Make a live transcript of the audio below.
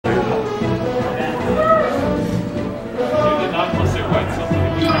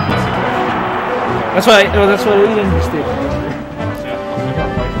That's what Aiden just did.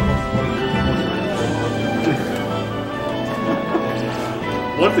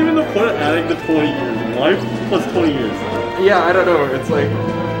 What's even the point of adding the 20 years? Life plus 20 years. Yeah, I don't know. It's like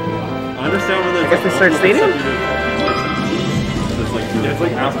I understand when I guess we start stadium? It's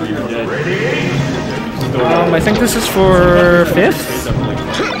like after you're dead. I think this is for 5th?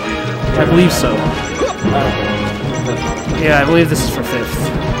 I believe so. Yeah, I believe this is for 5th.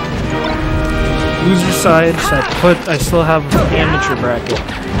 Loser side, so I still have amateur bracket.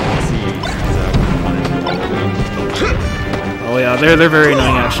 Oh yeah, they're very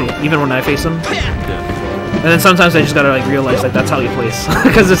annoying actually, even when I face them. And then sometimes I just gotta like realize like that's how you place,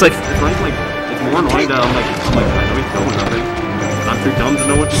 because it's like it's more annoying that I'm like I know he's doing nothing. I'm too dumb to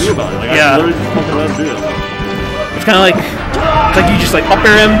know what to do about it. Like yeah. I literally just don't know what to do. It's kind of like you just like up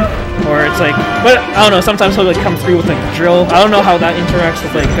air him, or it's like, but I don't know. Sometimes he'll like come through with like drill. I don't know how that interacts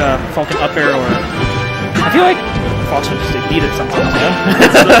with like Falcon up air, or I feel like Fox would just like, beat it sometimes.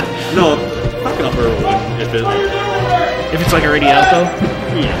 Yeah. No, Falcon up air if it's like already out though.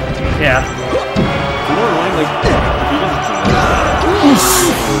 Yeah. Yeah. It's more annoying like if he doesn't.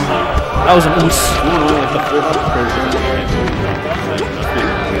 Oos. That was an oos. It's more annoying like the 4 up air.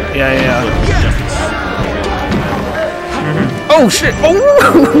 Yeah. Oh shit! Oh!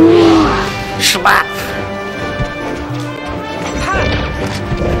 Slap!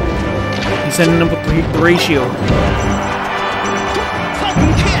 He's ending up with the ratio.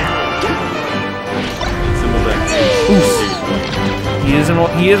 Oof. He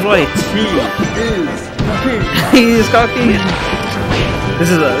is white. He is cocky. This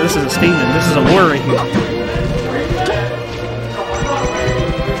is a statement. This is a war right here.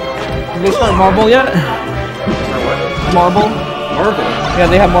 Did they start marble yet? Marble? Marble? Yeah,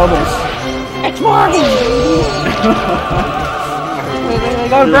 they have marbles. It's marbles! They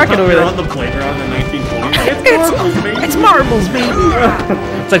got a bracket over there. On the playground in 1920s. It's marbles, baby!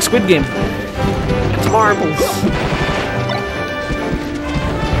 It's like Squid Game. It's marbles.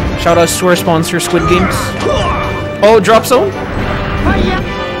 Shout out to our sponsor, Squid Games. Oh, drop zone?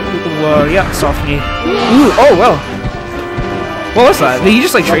 Yeah, softly. Ooh, oh, wow. What was that? Did he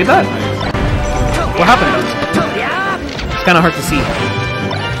just like trade that? What happened though? Kind of hard to see.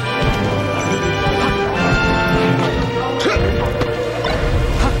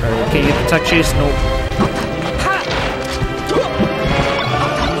 Alright, can you get the tech chase? Nope.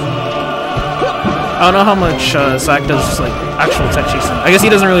 I don't know how much Zach does like actual tech chasing. I guess he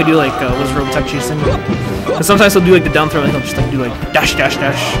doesn't really do like Wizard tech chasing. But sometimes he'll do like the down throw and he'll just like do like dash dash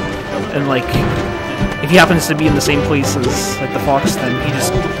dash. And like if he happens to be in the same place as like the Fox, then he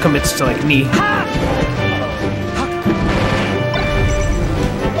just commits to like knee.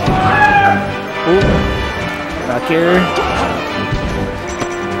 Oh, back here.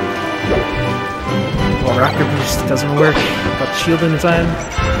 Well, Rocker Boost doesn't work. Got the shield in time.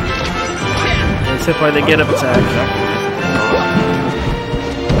 Let's hit by the get up attack.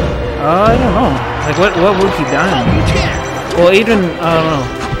 I don't know. Like what would he die? Well, Adrian, I don't know.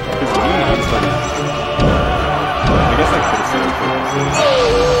 I guess I could have said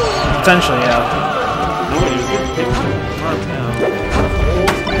Potentially, yeah.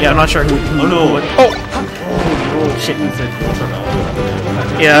 Yeah, I'm not sure who. Oh no! Oh! Shit.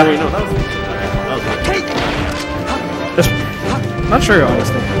 Yeah. Not sure,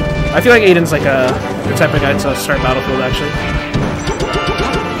 honestly. I feel like Aiden's like the type of guy to start Battlefield, actually.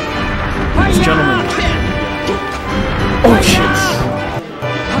 This gentleman. Oh shit!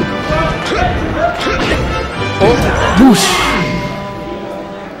 Oh, whoosh!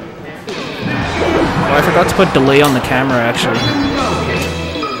 Oh, I forgot to put delay on the camera, actually.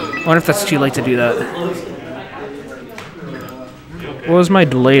 I wonder if that's too late to do that. What was my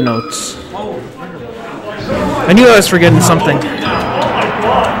delay notes? I knew I was forgetting something.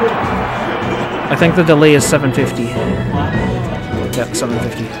 I think the delay is 750. Yeah,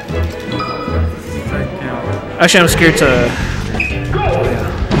 750. Actually, I'm scared to... Yeah.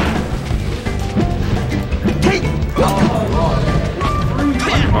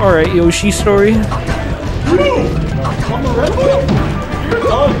 Alright, Yoshi story. On the Red Bull?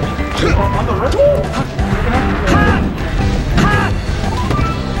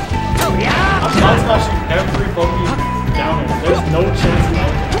 I'm not smashing every fucking down. There's no chance in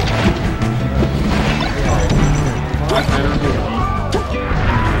hell.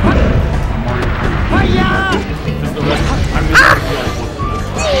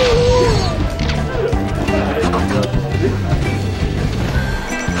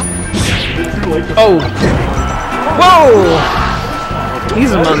 Oh! Whoa!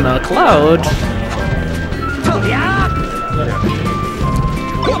 He's on the cloud.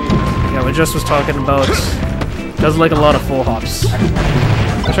 Yeah, we I just was talking about. Does like a lot of full hops.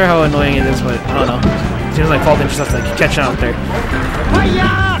 Not sure how annoying it is, but I don't know. It seems like Falcon just has to like, catch out there.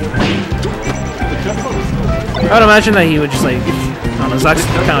 I would imagine that he would just like, I don't know, Zach's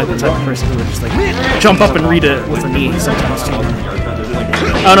kind of like the type of person who would just like jump up and read it with a knee sometimes too.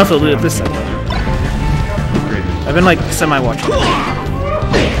 I don't know if he'll do it this time. I've been like semi-watching.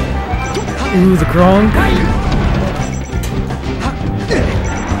 Ooh, the Gronk.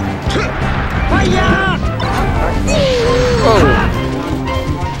 Oh.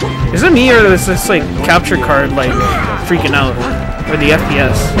 Is it me or is this like capture card like freaking out? Or the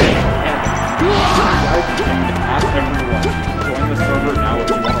FPS? Ask everyone, join the server now if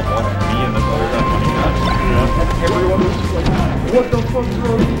you want to watch me and this other guy money match. And everyone was just like, what the fuck,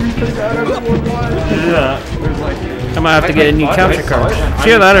 bro? You think that everyone won? Yeah. There's like, I might have to get a new capture card. It's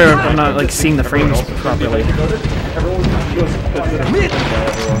either that or I'm not like seeing the frames properly.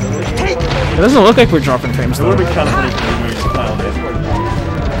 It doesn't look like we're dropping frames though.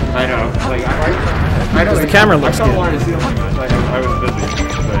 I know. Like, I know. The camera looks good. I wanted to see them. Like, I was busy,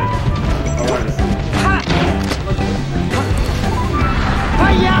 but I wanted to see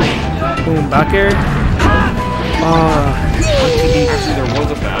them. Boom, back air. Actually, there was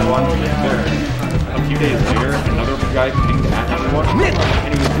a bad one. A few days later, another guy pinged at everyone,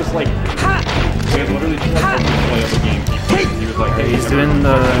 and he was just like, he had literally just like play of the game. He was like, hey, He's doing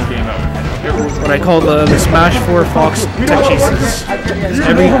the game out. what I call the Smash 4 Fox tech chases.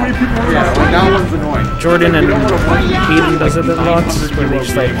 Every That one's annoying. Jordan and Hayden does it a lot, where they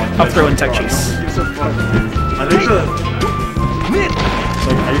just like up throw and tech chase. I think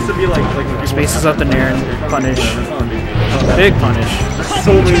I used to be like Spaces up in there and punish. Big punish.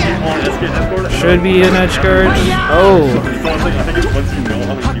 so many people on Escort. Should be an edge guard. Oh. I think it's once you know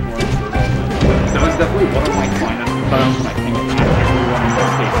how many people are on the server. That was definitely one of my finest when I pinged at everyone in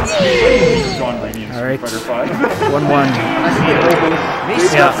those cases. John Rainey and Alright. Fighter 5. 1-1.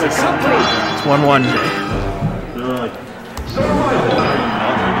 Yeah. It's 1-1. They're like,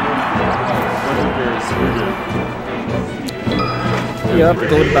 Yep,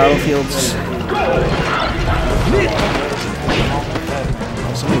 go to battlefields.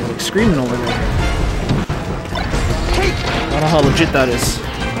 Oh, somebody's like screaming over there. I don't know how legit that is.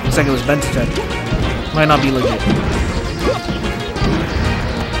 Looks like it was bent to might not be legit.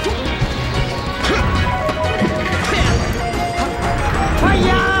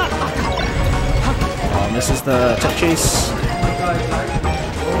 This is the tech chase.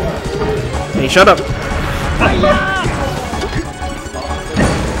 Hey, shut up!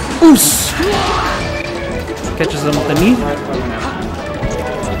 Oos! Catches him with the knee.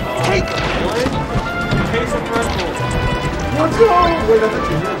 Let's go!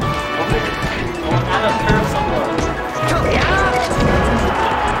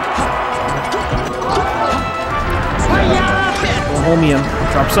 Don't hold me in.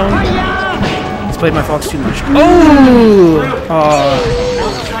 Drop zone. He's played my Fox too much. Oh!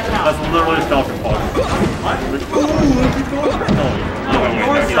 that's literally Falcon Fox.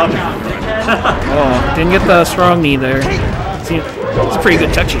 Oh, didn't get the strong knee there. See, it's a pretty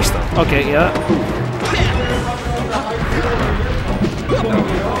good tech chase though. Okay, yeah.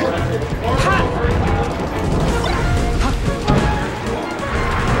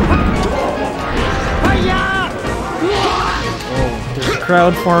 There's a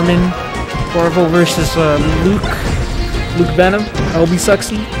crowd forming. Corvo versus Luke Venom. That'll be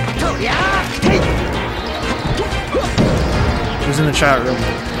sexy. Who's in the chat room?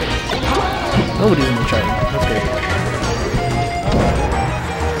 Nobody's in the chat room. That's great.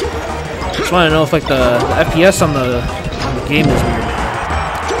 Just want to know if like the FPS on the game is weird.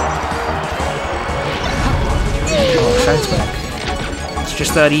 Oh, shine's back. It's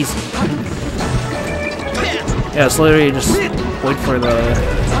just that easy. Yeah, it's literally just wait for the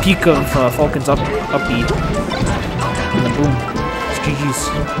peak of Falcon's upbeat. And then boom. It's GG's.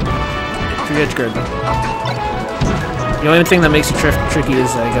 Free edge guard. The only thing that makes it tricky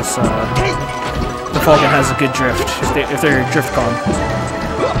is, I guess, the Falcon has a good drift, if they're drift con.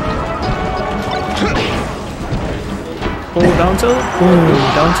 Oh, down tilt? Boom,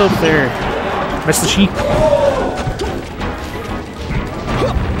 down tilt there. Missed the sheep.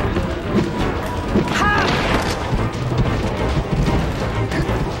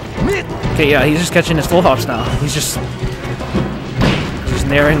 Okay, yeah, he's just catching his full hops now. He's just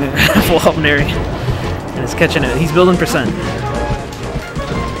nairing it, full hop nairing. And he's catching it. He's building percent.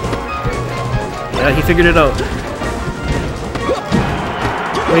 Yeah, he figured it out.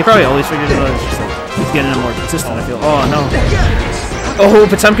 Well, he probably always figured it out. It's just like he's getting it more consistent, I feel. Oh, no. Oh,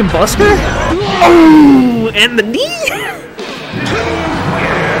 Potemkin Busker? Oh, and the knee?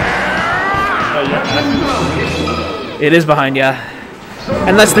 It is behind, yeah.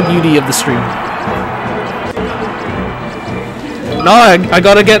 And that's the beauty of the stream. No, I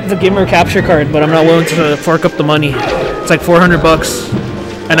gotta get the gamer capture card, but I'm not willing to fork up the money. It's like 400 bucks.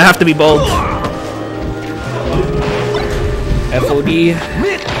 And I have to be bald. FOD.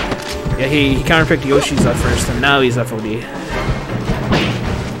 Yeah, he counterpicked Yoshi's at first, and now he's FOD.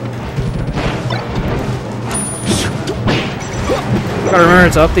 Gotta remember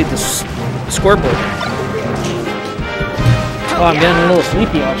to update the scoreboard. Oh, I'm getting a little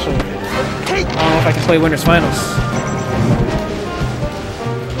sleepy actually. I don't know if I can play Winners Finals.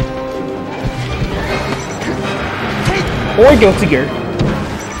 Or Guilty Gear.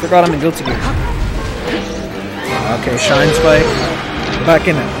 Forgot I'm in Guilty Gear. Okay, Shine Spike. Back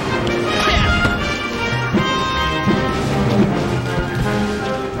in it.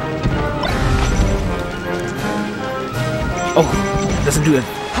 Oh, doesn't do it.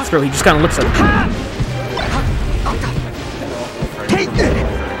 Throw, he just kind of looks at it.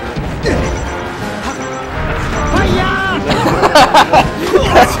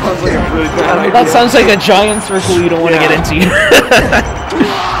 That sounds like a giant circle you don't want to get into.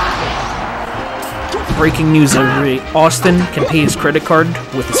 Breaking news, everybody. Austin can pay his credit card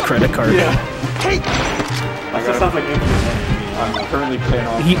with his credit card. Yeah. That sounds like infinite. I'm currently paying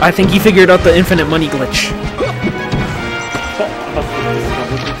off. I think he figured out the infinite money glitch.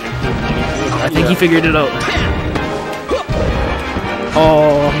 I think he figured it out.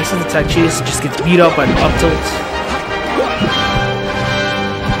 Oh, misses the tech chase, just gets beat up by up tilt.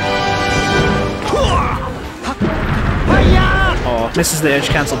 Oh, misses the edge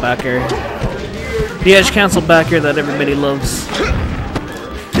cancel back air. The edge cancel back air that everybody loves.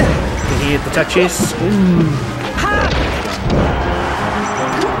 Did he hit the tech chase? Ooh.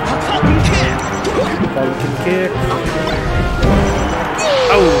 Falcon kick.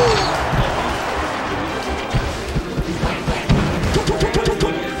 Oh.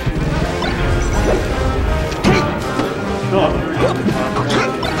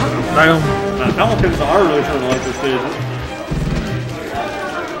 Falcons are really trying to like this stage.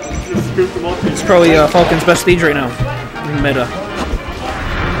 Just scoop them up. It's probably Falcon's best stage right now. Meta.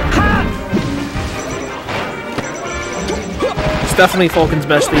 It's definitely Falcon's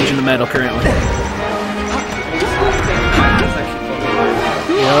best stage in the meta currently.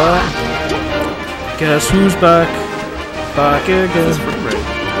 Yeah. Guess who's back? Back again.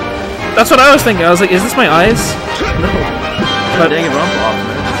 That's what I was thinking. I was like, is this my eyes? No. But dang it, rump off,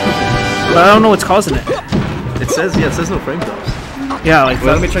 man. But I don't know what's causing it. It says no frame drops. Yeah, like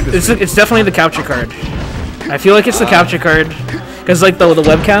let me check this. It's definitely the capture card. I feel like it's the capture card because like the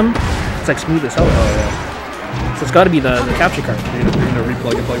webcam, it's like smooth as hell. Oh yeah. So it's got to be the capture card. You're gonna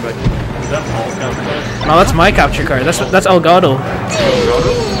replug and plug back. Is that all capture card? No, that's my capture card. That's Elgato.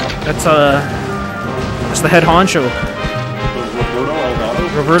 That's the head honcho.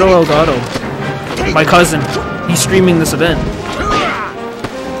 Roberto Elgato. My cousin. He's streaming this event.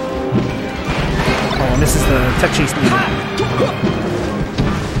 Oh, this is the tech chase lead.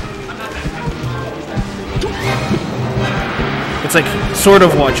 It's like sort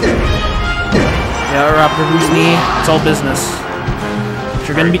of watch me. Yeah, Raptor who's knee. It's all business. If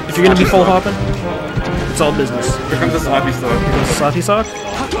you're gonna be full hopping, it's all business. Here comes the sloppy sock. Here comes the sloppy sock.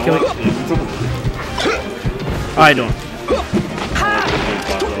 I don't.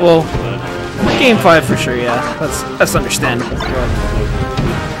 Well, game 5 for sure. Yeah, that's understandable.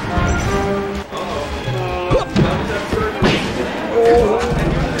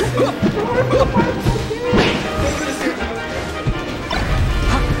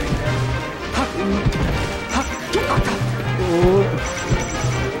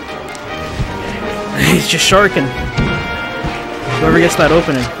 He's just sharking. Whoever gets that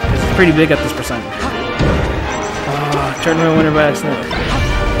opening. It's pretty big at this percent. Turn around winner by accident.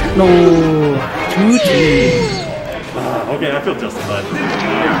 No. 2-2. Okay, I feel justified.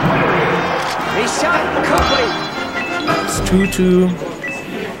 It's 2-2.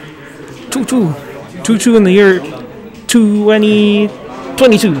 2-2. 2-2 in the year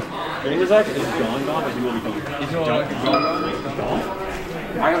 2022. Zach is gone, or he will be gone? He's gone.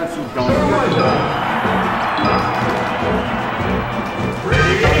 I haven't seen gone.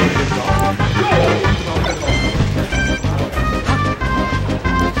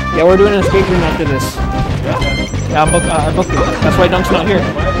 Yeah, we're doing an escape room after this. Yeah, I booked it. That's why Dunk's not here.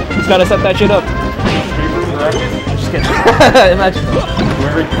 He's gotta set that shit up. I'm just kidding. Imagine.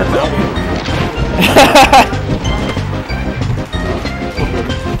 Whoever cuts out.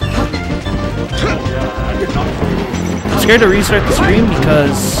 I'm scared to restart the stream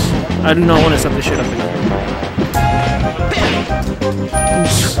because I do not want to set this shit up again.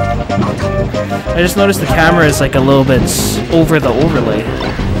 Oops. I just noticed the camera is like a little bit over the overlay.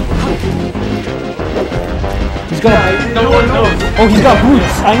 He's got. No one knows. Oh, he's got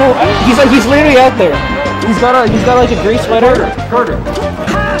boots. I know. He's literally out there. He's got like a gray sweater. Carter.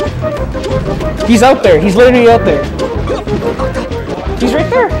 He's out there. He's literally out there. He's right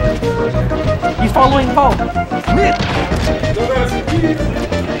there. He's following Paul.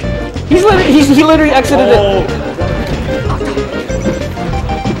 He literally exited it.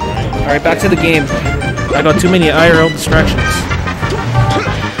 Alright, back to the game. I got too many IRL distractions.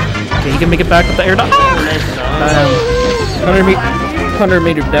 Okay, he can make it back with the air dodge. 100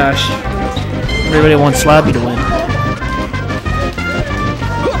 meter dash. Everybody wants Slabby to win.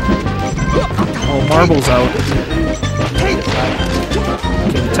 Oh, Marble's out. Okay,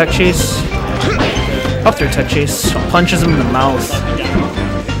 the tech chase. Up their tech chase. Punches him in the mouth.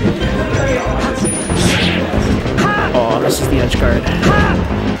 Oh, this is the edge guard.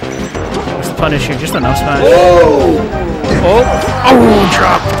 What's the punish here? Just an up smash. Oh,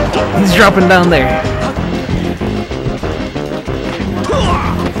 dropped. He's dropping down there.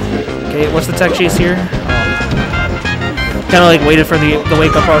 Okay, what's the tech chase here? Kind of like waited for the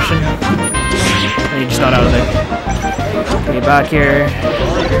wake up option. And he just got out of there. Okay, back here.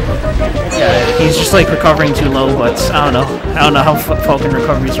 Yeah, he's just like recovering too low, but I don't know. I don't know how Falcon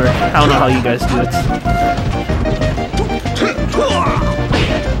recoveries work. I don't know how you guys do it.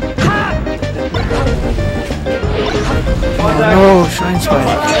 Oh no, Shine Spike.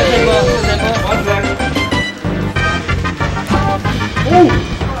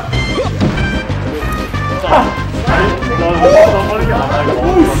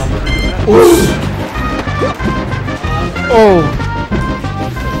 Oh.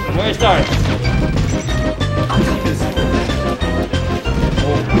 Where it starts?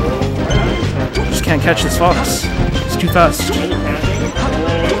 Just can't catch this fox. It's too fast.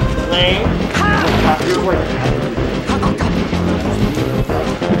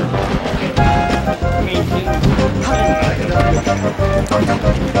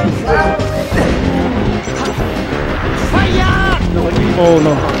 Oh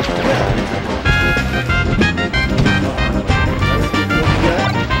no.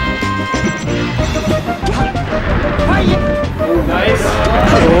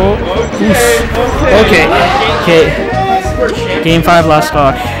 Okay. Game 5 last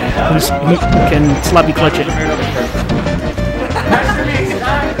stock. Who can sloppy clutch it?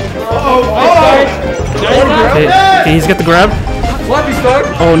 Okay, he's got the grab. Sloppy stock.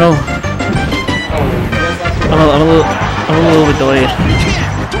 Oh no. I'm a little bit delayed.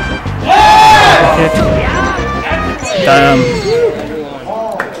 Okay.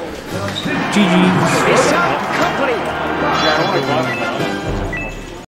 GG.